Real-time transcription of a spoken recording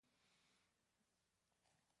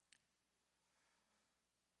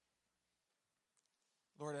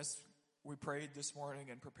Lord, as we prayed this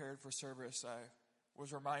morning and prepared for service, I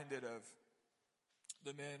was reminded of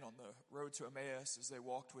the men on the road to Emmaus as they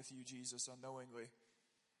walked with you, Jesus, unknowingly.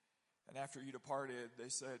 And after you departed, they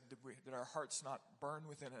said, did our hearts not burn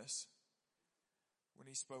within us when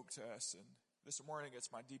he spoke to us? And this morning,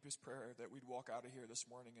 it's my deepest prayer that we'd walk out of here this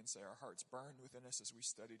morning and say our hearts burned within us as we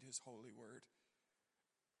studied his holy word.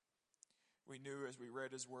 We knew as we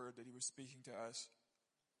read his word that he was speaking to us.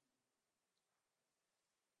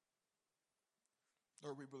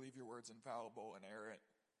 Lord, we believe your word's infallible and inerrant.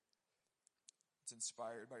 It's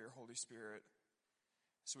inspired by your Holy Spirit.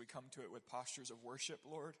 So we come to it with postures of worship,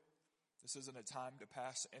 Lord. This isn't a time to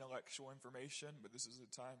pass intellectual information, but this is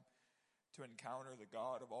a time to encounter the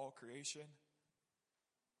God of all creation.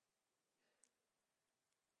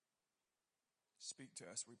 Speak to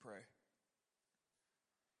us, we pray.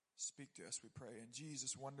 Speak to us, we pray. In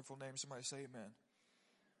Jesus' wonderful name, somebody say amen.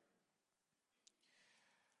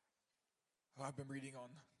 I've been reading on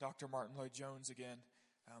Dr. Martin Lloyd-Jones again.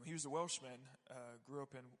 He was a Welshman, grew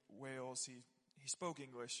up in Wales. He spoke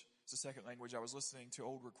English. It's a second language. I was listening to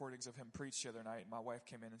old recordings of him preach the other night, and my wife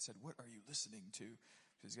came in and said, "What are you listening to?"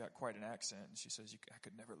 He's got quite an accent. And she says, "I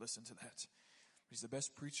could never listen to that." He's the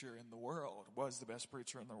best preacher in the world, was the best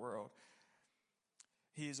preacher in the world.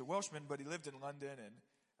 He is a Welshman, but he lived in London,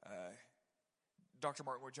 and Dr.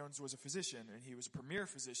 Martin Lloyd-Jones was a physician, and he was a premier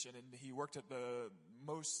physician, and he worked at the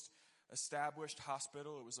most established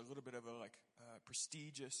hospital. It was a little bit of a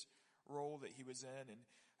prestigious role that he was in, and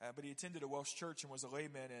but he attended a Welsh church and was a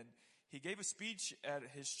layman, and he gave a speech at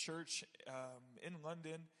his church in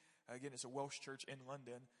London. Again, it's a Welsh church in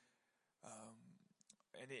London,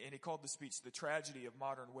 and he called the speech "The Tragedy of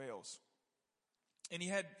Modern Wales." And he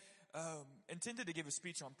had intended to give a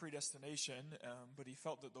speech on predestination, but he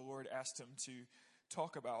felt that the Lord asked him to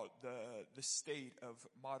talk about the state of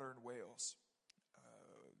modern Wales.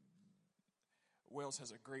 Wales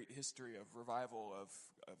has a great history of revival, of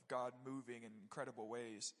God moving in incredible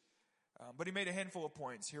ways. But he made a handful of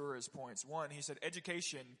points. Here are his points. One, he said,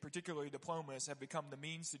 education, particularly diplomas, have become the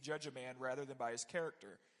means to judge a man rather than by his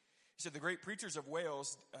character. He said the great preachers of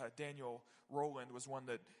Wales, Daniel Rowland was one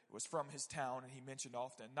that was from his town, and he mentioned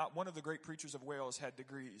often, not one of the great preachers of Wales had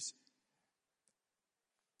degrees.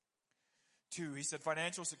 Two, he said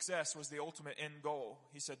financial success was the ultimate end goal.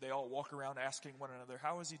 He said they all walk around asking one another,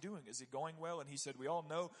 how is he doing? Is he going well? And he said we all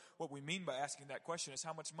know what we mean by asking that question is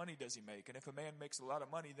how much money does he make? And if a man makes a lot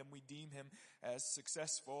of money, then we deem him as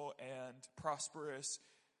successful and prosperous.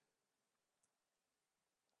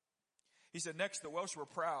 He said next, the Welsh were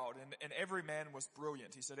proud, and every man was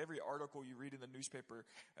brilliant. He said every article you read in the newspaper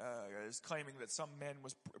is claiming that some man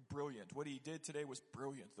was brilliant. What he did today was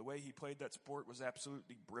brilliant. The way he played that sport was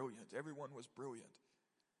absolutely brilliant. Everyone was brilliant.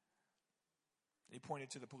 He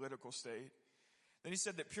pointed to the political state. Then he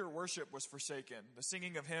said that pure worship was forsaken. The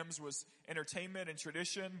singing of hymns was entertainment and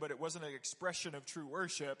tradition, but it wasn't an expression of true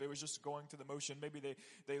worship. It was just going through the motion. Maybe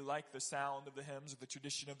they liked the sound of the hymns or the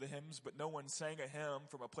tradition of the hymns, but no one sang a hymn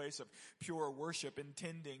from a place of pure worship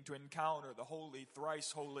intending to encounter the holy,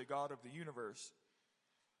 thrice holy God of the universe.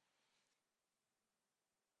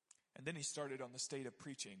 And then he started on the state of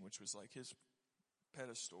preaching, which was like his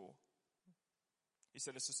pedestal. He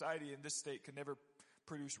said a society in this state could never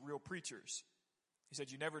produce real preachers. He said,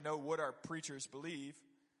 you never know what our preachers believe.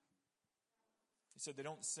 He said, they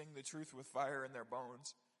don't sing the truth with fire in their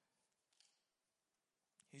bones.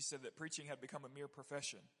 He said that preaching had become a mere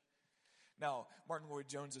profession. Now, Martin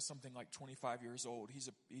Lloyd-Jones is something like 25 years old. He's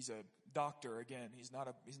a doctor again. He's not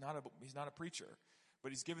a preacher,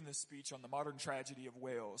 but he's given this speech on the modern tragedy of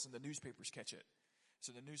Wales, and the newspapers catch it.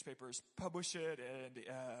 So the newspapers publish it, and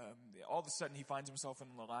all of a sudden he finds himself in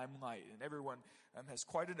the limelight, and everyone has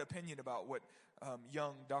quite an opinion about what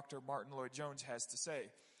young Dr. Martin Lloyd-Jones has to say.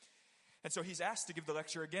 And so he's asked to give the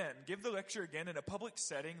lecture again. Give the lecture again in a public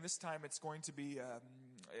setting. This time it's going to be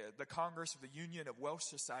the Congress of the Union of Welsh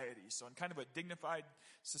Societies. So in kind of a dignified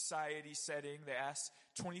society setting, they asked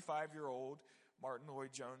 25-year-old Martin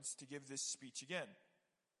Lloyd-Jones to give this speech again.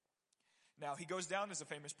 Now, he goes down as a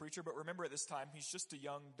famous preacher, but remember at this time, he's just a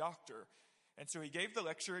young doctor. And so he gave the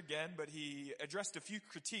lecture again, but he addressed a few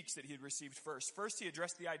critiques that he had received first. First, he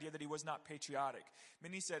addressed the idea that he was not patriotic.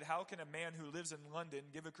 Many said, how can a man who lives in London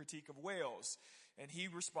give a critique of Wales? And he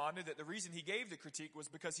responded that the reason he gave the critique was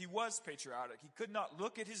because he was patriotic. He could not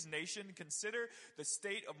look at his nation, consider the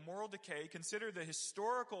state of moral decay, consider the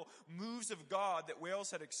historical moves of God that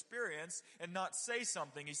Wales had experienced, and not say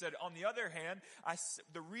something. He said, on the other hand,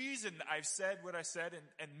 the reason I've said what I said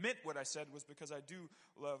and meant what I said was because I do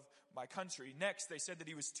love my country. Next, they said that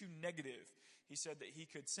he was too negative. he said that he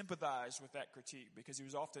could sympathize with that critique because he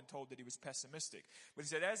was often told that he was pessimistic. But he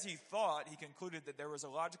said as he thought, he concluded that there was a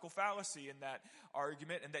logical fallacy in that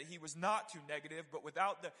argument and that he was not too negative, but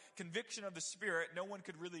without the conviction of the Spirit, no one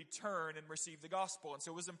could really turn and receive the gospel. And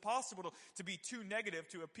so it was impossible to be too negative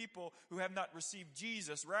to a people who have not received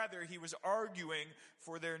Jesus. Rather, he was arguing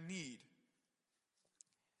for their need.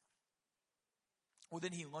 Well,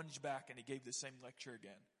 then he lunged back and he gave the same lecture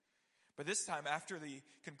again. But this time, after the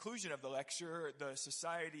conclusion of the lecture, the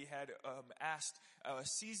society had asked a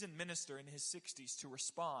seasoned minister in his 60s to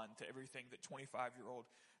respond to everything that 25-year-old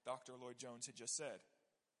Dr. Lloyd Jones had just said.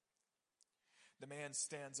 The man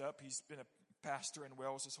stands up. He's been a pastor in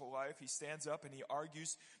Wales his whole life. He stands up and he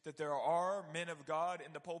argues that there are men of God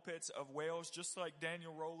in the pulpits of Wales, just like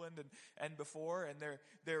Daniel Rowland and before, and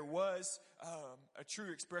there was a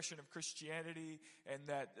true expression of Christianity, and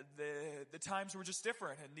that the times were just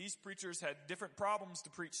different, and these preachers had different problems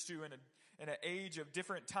to preach to in an age of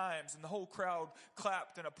different times, and the whole crowd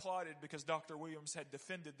clapped and applauded because Dr. Williams had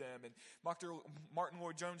defended them. And Martin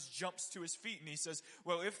Lloyd Jones jumps to his feet and he says,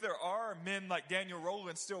 well, if there are men like Daniel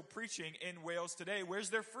Rowland still preaching in Wales today, where's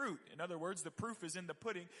their fruit? In other words, the proof is in the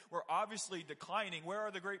pudding. We're obviously declining. Where are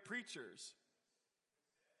the great preachers?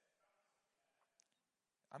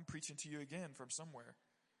 I'm preaching to you again from somewhere.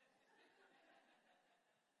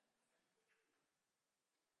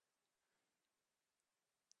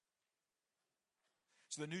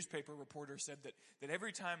 So the newspaper reporter said that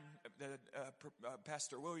every time that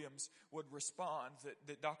Pastor Williams would respond,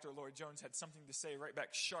 that Dr. Lloyd Jones had something to say right back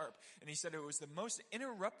sharp. And he said it was the most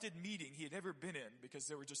interrupted meeting he had ever been in because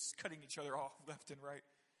they were just cutting each other off left and right.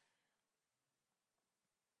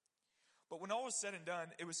 But when all was said and done,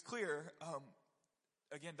 it was clear,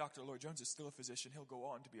 again, Dr. Lloyd Jones is still a physician. He'll go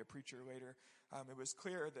on to be a preacher later. It was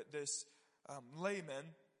clear that this layman,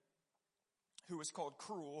 who was called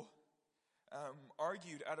Cruel,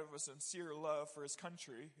 argued out of a sincere love for his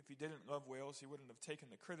country. If he didn't love Wales, he wouldn't have taken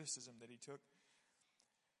the criticism that he took.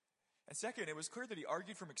 And second, it was clear that he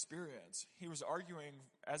argued from experience. He was arguing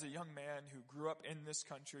as a young man who grew up in this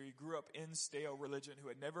country, grew up in stale religion, who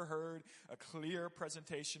had never heard a clear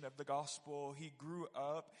presentation of the gospel. He grew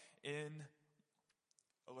up in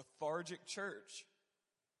a lethargic church.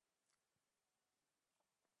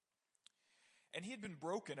 And he had been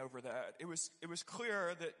broken over that. It was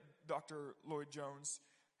clear that Dr. Lloyd Jones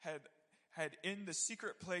had in the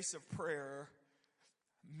secret place of prayer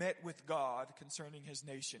met with God concerning his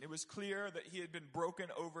nation. It was clear that he had been broken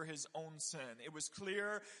over his own sin. It was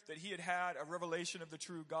clear that he had had a revelation of the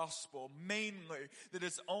true gospel, mainly that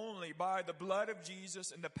it's only by the blood of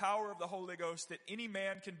Jesus and the power of the Holy Ghost that any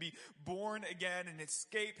man can be born again and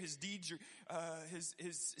escape his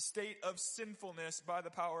his state of sinfulness by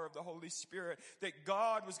the power of the Holy Spirit. That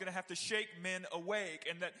God was going to have to shake men awake,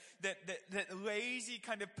 and that lazy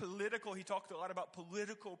kind of political, he talked a lot about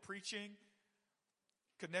political preaching,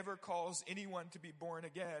 could never cause anyone to be born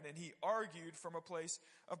again. And he argued from a place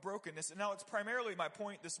of brokenness. And now it's primarily my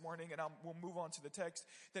point this morning, and we'll move on to the text,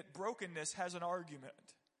 that brokenness has an argument.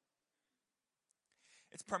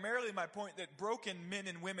 It's primarily my point that broken men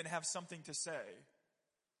and women have something to say.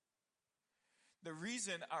 The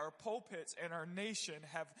reason our pulpits and our nation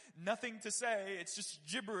have nothing to say, it's just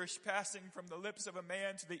gibberish passing from the lips of a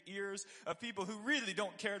man to the ears of people who really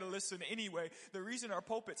don't care to listen anyway. The reason our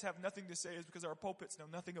pulpits have nothing to say is because our pulpits know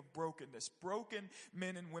nothing of brokenness. Broken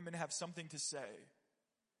men and women have something to say.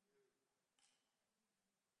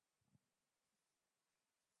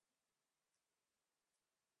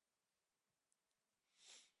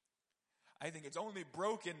 I think it's only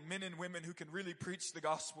broken men and women who can really preach the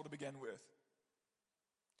gospel to begin with.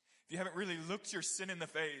 If you haven't really looked your sin in the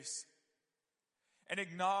face and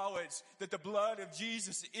acknowledged that the blood of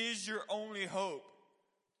Jesus is your only hope,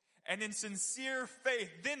 and in sincere faith,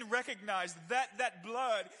 then recognize that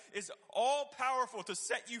blood is all powerful to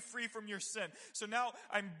set you free from your sin. So now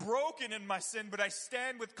I'm broken in my sin, but I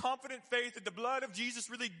stand with confident faith that the blood of Jesus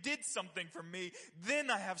really did something for me. Then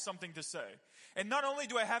I have something to say. And not only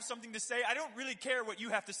do I have something to say, I don't really care what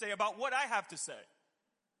you have to say about what I have to say.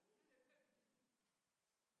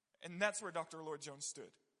 And that's where Dr. Lloyd Jones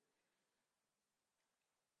stood.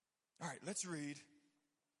 All right, let's read.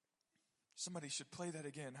 Somebody should play that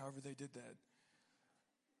again, however they did that.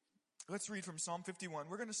 Let's read from Psalm 51.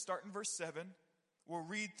 We're going to start in verse 7. We'll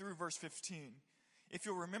read through verse 15. If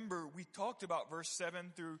you'll remember, we talked about verse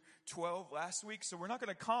 7 through 12 last week, so we're not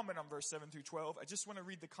going to comment on verse 7 through 12. I just want to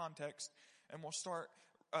read the context, and we'll start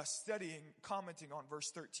commenting on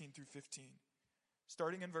verse 13 through 15.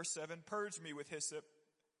 Starting in verse 7, purge me with hyssop,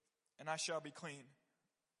 and I shall be clean.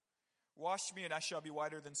 Wash me, and I shall be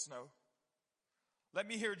whiter than snow. Let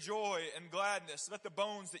me hear joy and gladness. Let the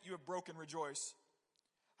bones that you have broken rejoice.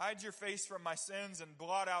 Hide your face from my sins and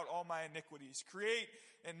blot out all my iniquities. Create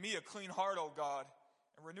in me a clean heart, O God,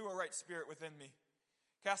 and renew a right spirit within me.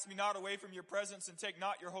 Cast me not away from your presence and take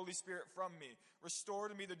not your Holy Spirit from me. Restore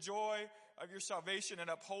to me the joy of your salvation and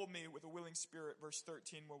uphold me with a willing spirit. Verse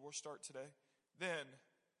 13, where we'll start today. Then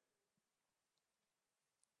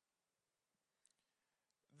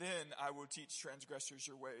I will teach transgressors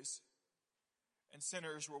your ways, and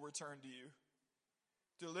sinners will return to you.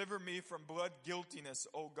 Deliver me from blood guiltiness,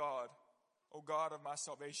 O God of my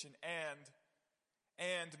salvation,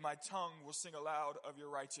 and my tongue will sing aloud of your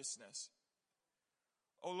righteousness.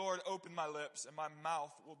 O Lord, open my lips, and my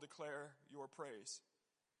mouth will declare your praise.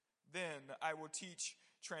 Then I will teach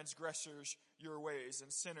transgressors your ways,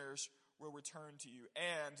 and sinners will return to you.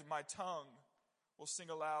 And my tongue will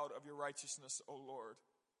sing aloud of your righteousness, O Lord.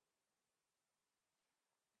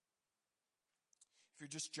 If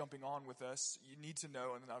you're just jumping on with us, you need to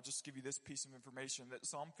know, and I'll just give you this piece of information, that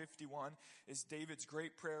Psalm 51 is David's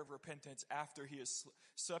great prayer of repentance after he has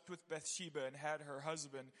slept with Bathsheba and had her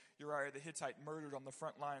husband, Uriah the Hittite, murdered on the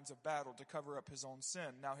front lines of battle to cover up his own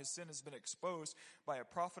sin. Now his sin has been exposed by a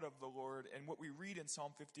prophet of the Lord, and what we read in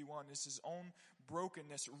Psalm 51 is his own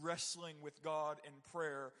brokenness, wrestling with God in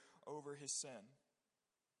prayer over his sin.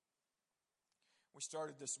 We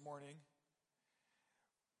started this morning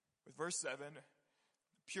with verse 7.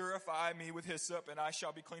 Purify me with hyssop, and I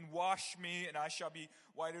shall be clean. Wash me, and I shall be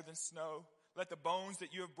whiter than snow. Let the bones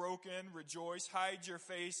that you have broken rejoice. Hide your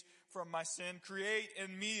face from my sin. Create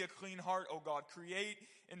in me a clean heart, O God. Create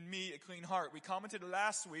in me a clean heart. We commented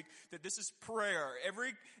last week that this is prayer.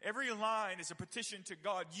 Every line is a petition to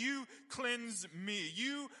God. You cleanse me.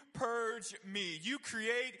 You purge me. You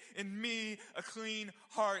create in me a clean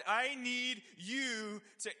heart. I need you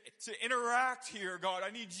to interact here, God.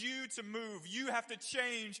 I need you to move. You have to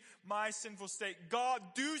change my sinful state. God,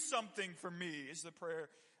 do something for me, is the prayer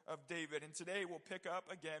of David. And today we'll pick up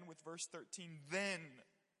again with verse 13. Then,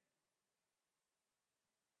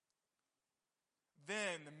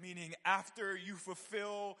 meaning after you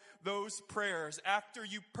fulfill those prayers, after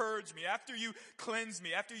you purge me, after you cleanse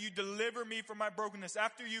me, after you deliver me from my brokenness,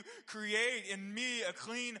 after you create in me a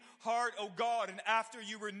clean heart, O God, and after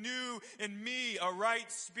you renew in me a right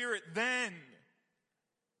spirit, then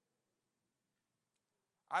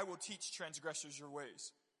I will teach transgressors your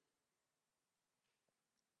ways.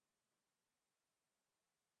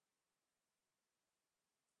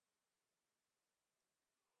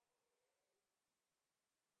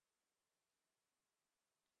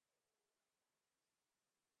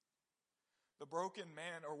 The broken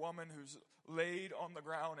man or woman who's laid on the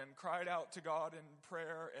ground and cried out to God in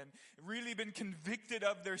prayer and really been convicted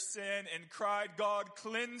of their sin and cried, God,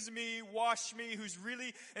 cleanse me, wash me, who's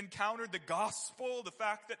really encountered the gospel, the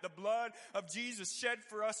fact that the blood of Jesus shed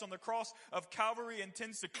for us on the cross of Calvary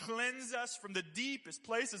intends to cleanse us from the deepest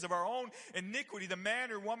places of our own iniquity. The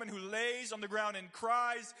man or woman who lays on the ground and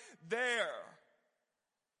cries there.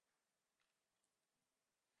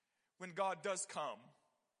 When God does come,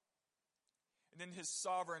 and in his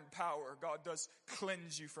sovereign power, God does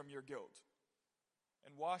cleanse you from your guilt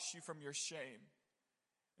and wash you from your shame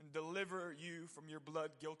and deliver you from your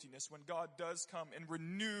blood guiltiness. When God does come and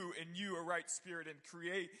renew in you a right spirit and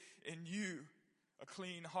create in you a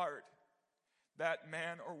clean heart, that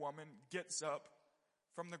man or woman gets up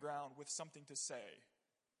from the ground with something to say.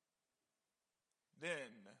 Then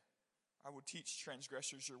I will teach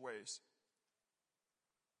transgressors your ways.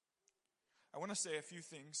 I want to say a few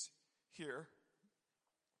things here.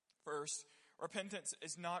 First, repentance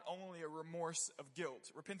is not only a remorse of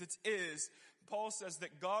guilt. Repentance is, Paul says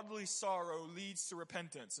that godly sorrow leads to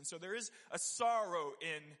repentance. And so there is a sorrow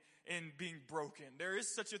in being broken. There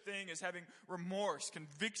is such a thing as having remorse,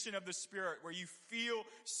 conviction of the Spirit, where you feel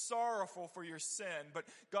sorrowful for your sin. But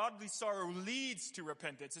godly sorrow leads to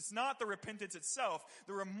repentance. It's not the repentance itself.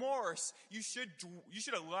 The remorse, you should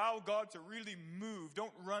allow God to really move.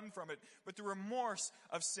 Don't run from it. But the remorse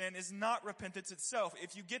of sin is not repentance itself.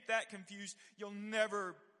 If you get that confused, you'll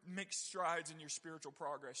never make strides in your spiritual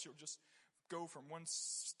progress. You'll just go from one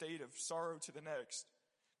state of sorrow to the next.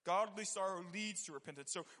 Godly sorrow leads to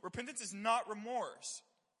repentance. So repentance is not remorse.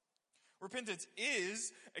 Repentance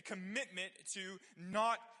is a commitment to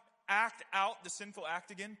not act out the sinful act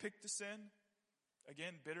again. Pick the sin.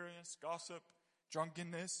 Again, bitterness, gossip,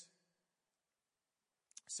 drunkenness,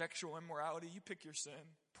 sexual immorality. You pick your sin.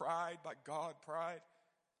 Pride, by God, pride.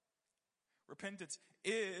 Repentance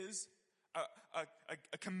is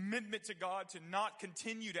a commitment to God to not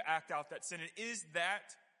continue to act out that sin. It is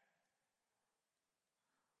that.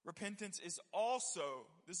 Repentance is also,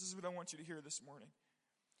 this is what I want you to hear this morning.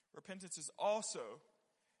 repentance is also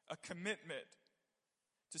a commitment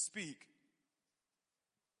to speak.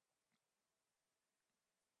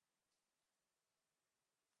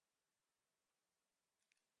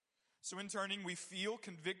 So in turning, we feel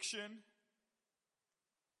conviction.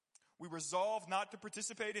 We resolve not to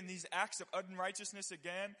participate in these acts of unrighteousness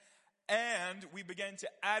again, and we begin to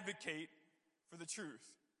advocate for the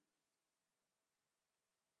truth.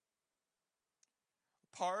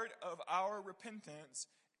 Part of our repentance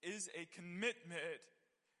is a commitment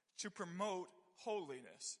to promote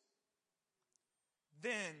holiness.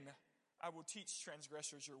 Then I will teach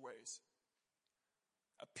transgressors your ways.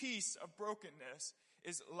 A piece of brokenness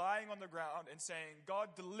is lying on the ground and saying, God,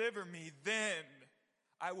 deliver me, then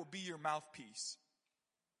I will be your mouthpiece.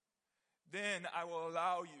 Then I will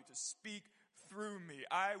allow you to speak through me.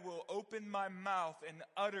 I will open my mouth and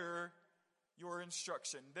utter your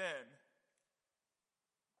instruction.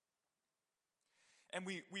 And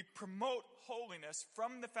we promote holiness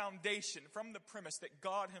from the foundation, from the premise that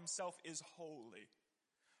God himself is holy.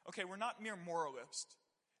 Okay, we're not mere moralists.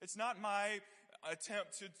 It's not my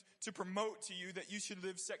attempt to promote to you that you should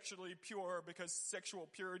live sexually pure because sexual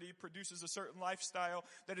purity produces a certain lifestyle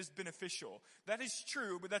that is beneficial. That is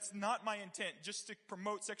true, but that's not my intent, just to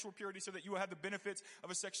promote sexual purity so that you will have the benefits of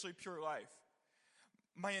a sexually pure life.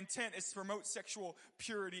 My intent is to promote sexual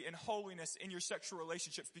purity and holiness in your sexual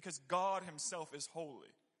relationships because God himself is holy.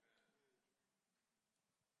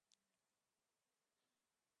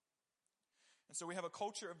 And so we have a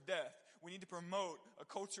culture of death. We need to promote a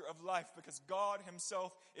culture of life because God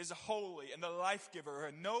himself is holy and the life giver.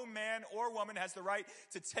 And no man or woman has the right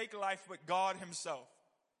to take life but God himself.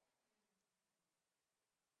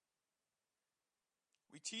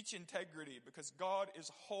 We teach integrity because God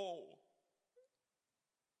is whole.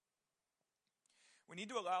 We need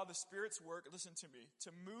to allow the Spirit's work, listen to me,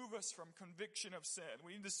 to move us from conviction of sin.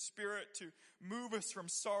 We need the Spirit to move us from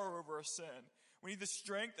sorrow over our sin. We need the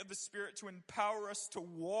strength of the Spirit to empower us to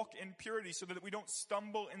walk in purity so that we don't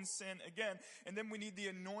stumble in sin again. And then we need the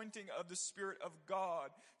anointing of the Spirit of God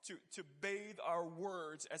to bathe our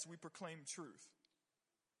words as we proclaim truth.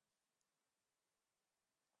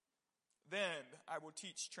 Then I will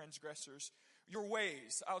teach transgressors your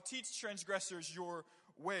ways. I'll teach transgressors your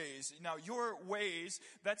ways. Now, your ways,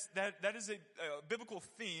 that is a biblical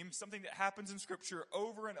theme, something that happens in Scripture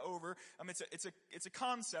over and over. It's a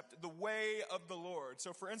concept, the way of the Lord.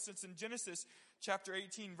 So, for instance, in Genesis chapter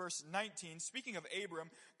 18, verse 19, speaking of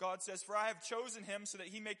Abram, God says, "For I have chosen him so that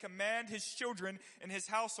he may command his children and his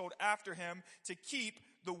household after him to keep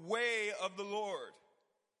the way of the Lord."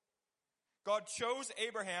 God chose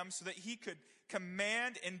Abraham so that he could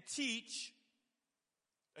command and teach.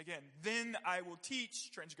 Again, then I will teach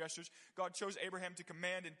transgressors. God chose Abraham to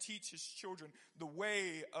command and teach his children the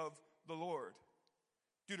way of the Lord.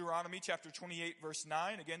 Deuteronomy chapter 28 verse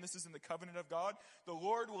 9. Again, this is in the covenant of God. "The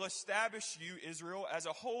Lord will establish you, Israel, as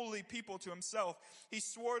a holy people to himself. He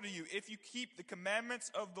swore to you, if you keep the commandments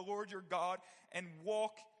of the Lord your God and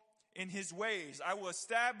walk in his ways. I will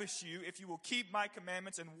establish you if you will keep my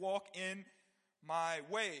commandments and walk in my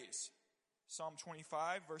ways." Psalm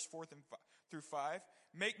 25 verse 4 through 5.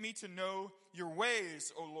 "Make me to know your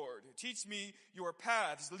ways, O Lord. Teach me your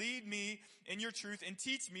paths. Lead me in your truth and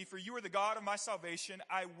teach me, for you are the God of my salvation.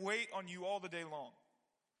 I wait on you all the day long."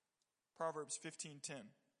 Proverbs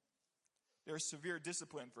 15:10. "There is severe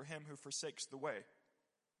discipline for him who forsakes the way."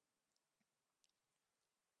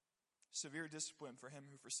 Severe discipline for him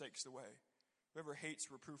who forsakes the way. Whoever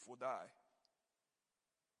hates reproof will die.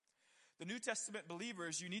 The New Testament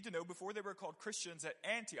believers, you need to know, before they were called Christians at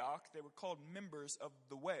Antioch, they were called members of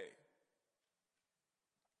the way.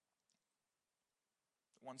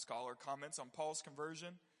 One scholar comments on Paul's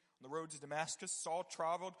conversion. On the road to Damascus, Saul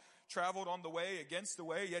traveled on the way against the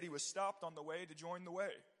way, yet he was stopped on the way to join the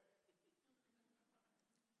way.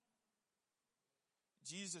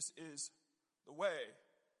 Jesus is the way,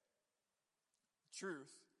 the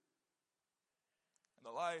truth, and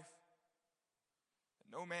the life.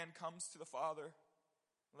 No man comes to the Father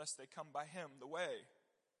unless they come by him, the way.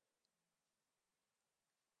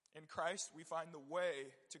 In Christ, we find the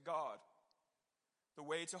way to God, the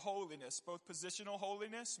way to holiness, both positional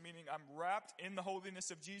holiness, meaning I'm wrapped in the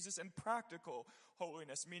holiness of Jesus, and practical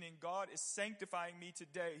holiness, meaning God is sanctifying me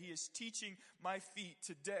today. He is teaching my feet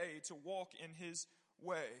today to walk in his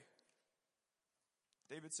way.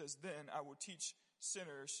 David says, "Then I will teach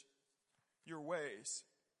sinners your ways."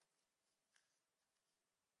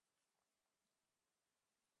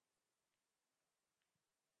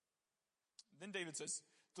 Then David says,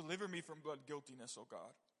 "Deliver me from blood guiltiness, O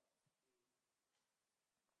God."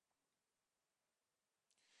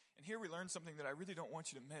 And here we learn something that I really don't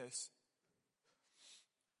want you to miss.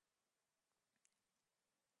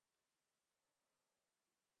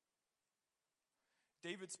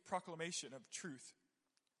 David's proclamation of truth,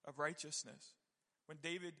 of righteousness. When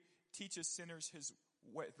David teaches sinners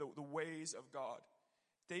the ways of God,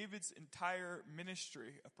 David's entire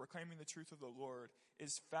ministry of proclaiming the truth of the Lord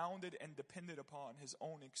is founded and dependent upon his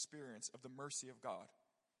own experience of the mercy of God.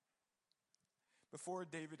 Before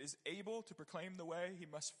David is able to proclaim the way, he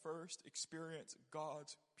must first experience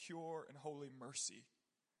God's pure and holy mercy.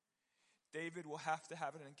 David will have to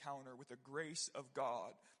have an encounter with the grace of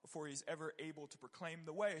God before he's ever able to proclaim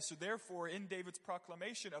the way. So therefore, in David's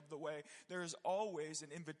proclamation of the way, there is always an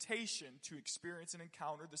invitation to experience and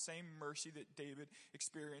encounter the same mercy that David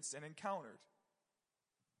experienced and encountered.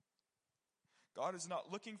 God is not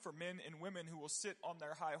looking for men and women who will sit on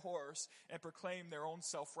their high horse and proclaim their own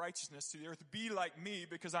self-righteousness to the earth. Be like me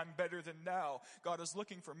because I'm better than thou. God is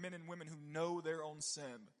looking for men and women who know their own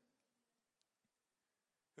sin,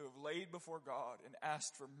 who have laid before God and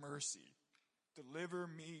asked for mercy. Deliver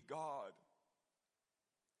me, God.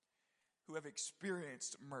 Who have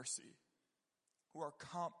experienced mercy, who are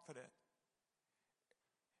confident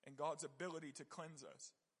in God's ability to cleanse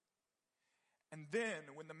us. And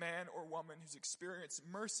then, when the man or woman who's experienced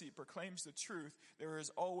mercy proclaims the truth, there is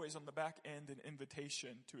always on the back end an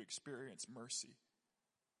invitation to experience mercy.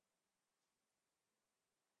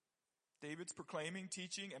 David's proclaiming,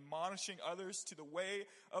 teaching, admonishing others to the way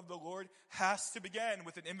of the Lord has to begin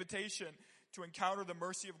with an invitation to encounter the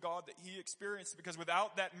mercy of God that he experienced, because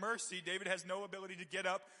without that mercy, David has no ability to get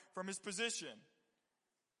up from his position.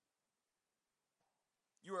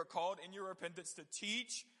 You are called in your repentance to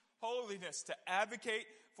teach holiness, to advocate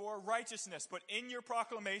for righteousness. But in your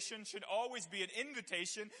proclamation should always be an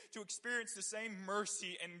invitation to experience the same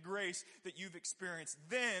mercy and grace that you've experienced.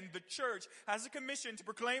 Then the church has a commission to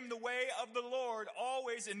proclaim the way of the Lord,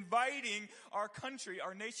 always inviting our country,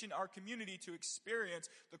 our nation, our community to experience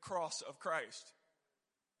the cross of Christ.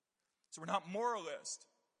 So we're not moralists.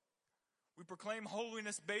 We proclaim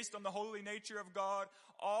holiness based on the holy nature of God,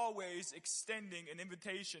 always extending an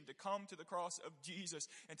invitation to come to the cross of Jesus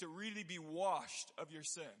and to really be washed of your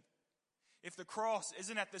sin. If the cross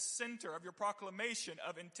isn't at the center of your proclamation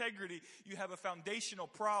of integrity, you have a foundational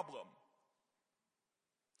problem.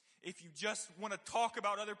 If you just want to talk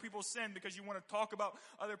about other people's sin because you want to talk about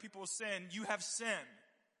other people's sin, you have sin.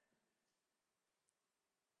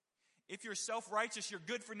 If you're self-righteous, you're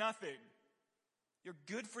good for nothing. You're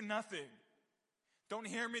good for nothing. Don't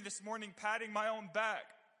hear me this morning patting my own back.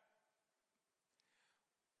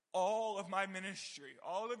 All of my ministry,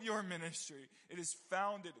 all of your ministry, it is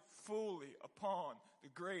founded fully upon the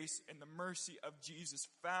grace and the mercy of Jesus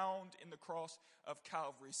found in the cross of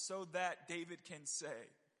Calvary, so that David can say,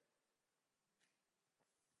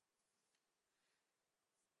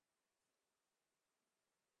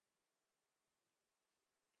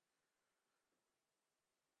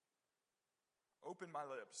 open my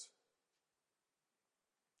lips,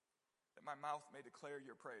 that my mouth may declare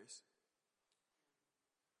your praise.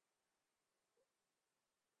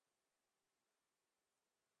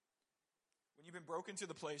 When you've been broken to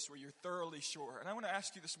the place where you're thoroughly sure, and I want to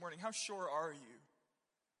ask you this morning, how sure are you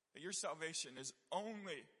that your salvation is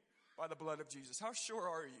only by the blood of Jesus? How sure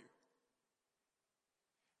are you?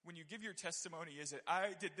 When you give your testimony, is it, I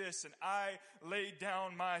did this and I laid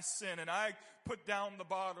down my sin and I put down the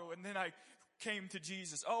bottle and then I came to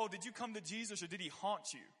Jesus. Oh, did you come to Jesus or did he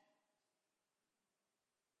haunt you?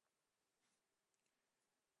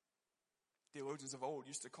 Theologians of old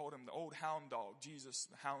used to call him the old hound dog. Jesus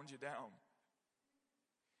hound you down.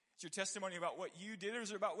 Is your testimony about what you did or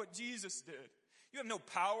is it about what Jesus did? You have no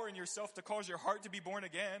power in yourself to cause your heart to be born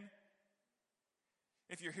again.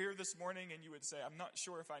 If you're here this morning and you would say, I'm not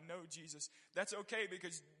sure if I know Jesus, that's okay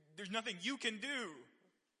because there's nothing you can do.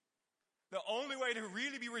 The only way to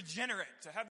really be regenerate, to have